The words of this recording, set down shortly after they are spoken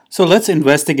So let's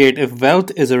investigate if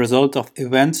wealth is a result of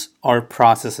events or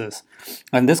processes.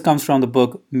 And this comes from the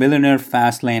book Millionaire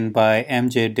Fastlane by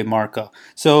MJ DeMarco.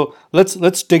 So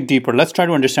let's dig deeper. Let's try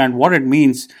to understand what it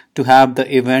means to have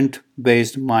the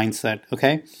event-based mindset.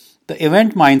 Okay, the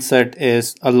event mindset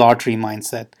is a lottery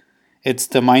mindset. It's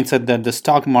the mindset that the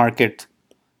stock market,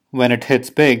 when it hits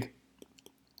big,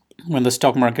 when the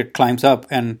stock market climbs up,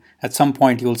 and at some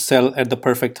point you'll sell at the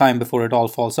perfect time before it all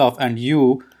falls off, and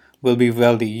you will be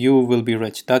wealthy, you will be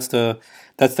rich. That's the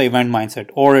event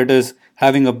mindset. Or it is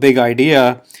having a big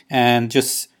idea and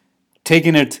just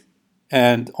taking it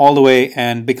and all the way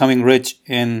and becoming rich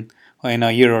in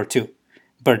a year or two.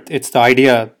 But it's the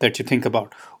idea that you think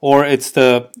about. Or it's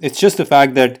just the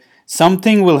fact that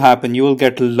something will happen, you will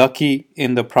get lucky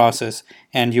in the process,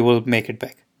 and you will make it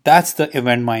big. That's the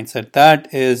event mindset.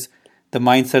 That is the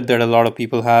mindset that a lot of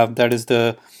people have. That is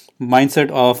the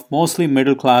mindset of mostly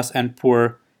middle class and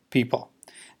poor people.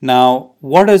 Now,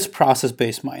 what is process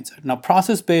based mindset? Now,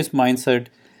 process based mindset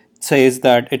says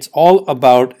that it's all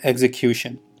about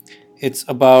execution. It's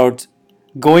about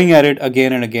going at it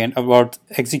again and again, about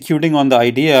executing on the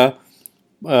idea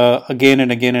again and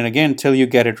again and again till you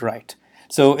get it right.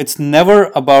 So it's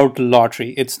never about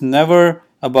lottery. It's never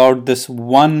about this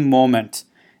one moment.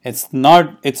 It's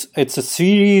not. It's a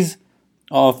series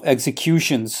of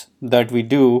executions that we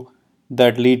do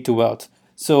that lead to wealth.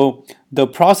 So the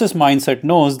process mindset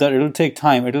knows that it'll take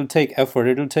time, it'll take effort,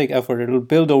 it'll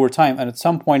build over time, and at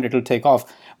some point it'll take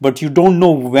off. But you don't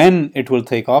know when it will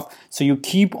take off. So you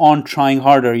keep on trying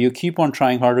harder, you keep on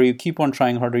trying harder, you keep on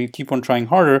trying harder, you keep on trying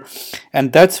harder.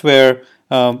 And that's where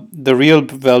the real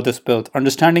wealth is built.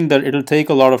 Understanding that it'll take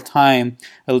a lot of time,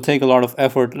 it'll take a lot of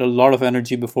effort, a lot of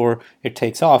energy before it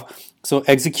takes off. So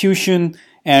execution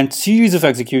and series of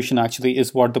execution actually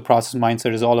is what the process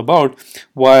mindset is all about,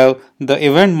 while the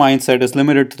event mindset is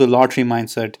limited to the lottery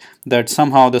mindset that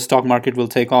somehow the stock market will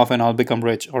take off and I'll become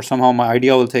rich, or somehow my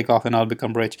idea will take off and I'll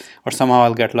become rich, or somehow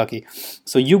I'll get lucky.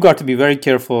 So you got to be very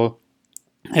careful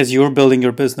as you're building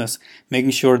your business,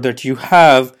 making sure that you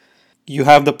have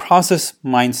the process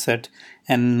mindset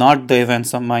and not the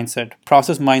events mindset.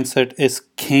 Process mindset is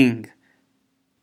king.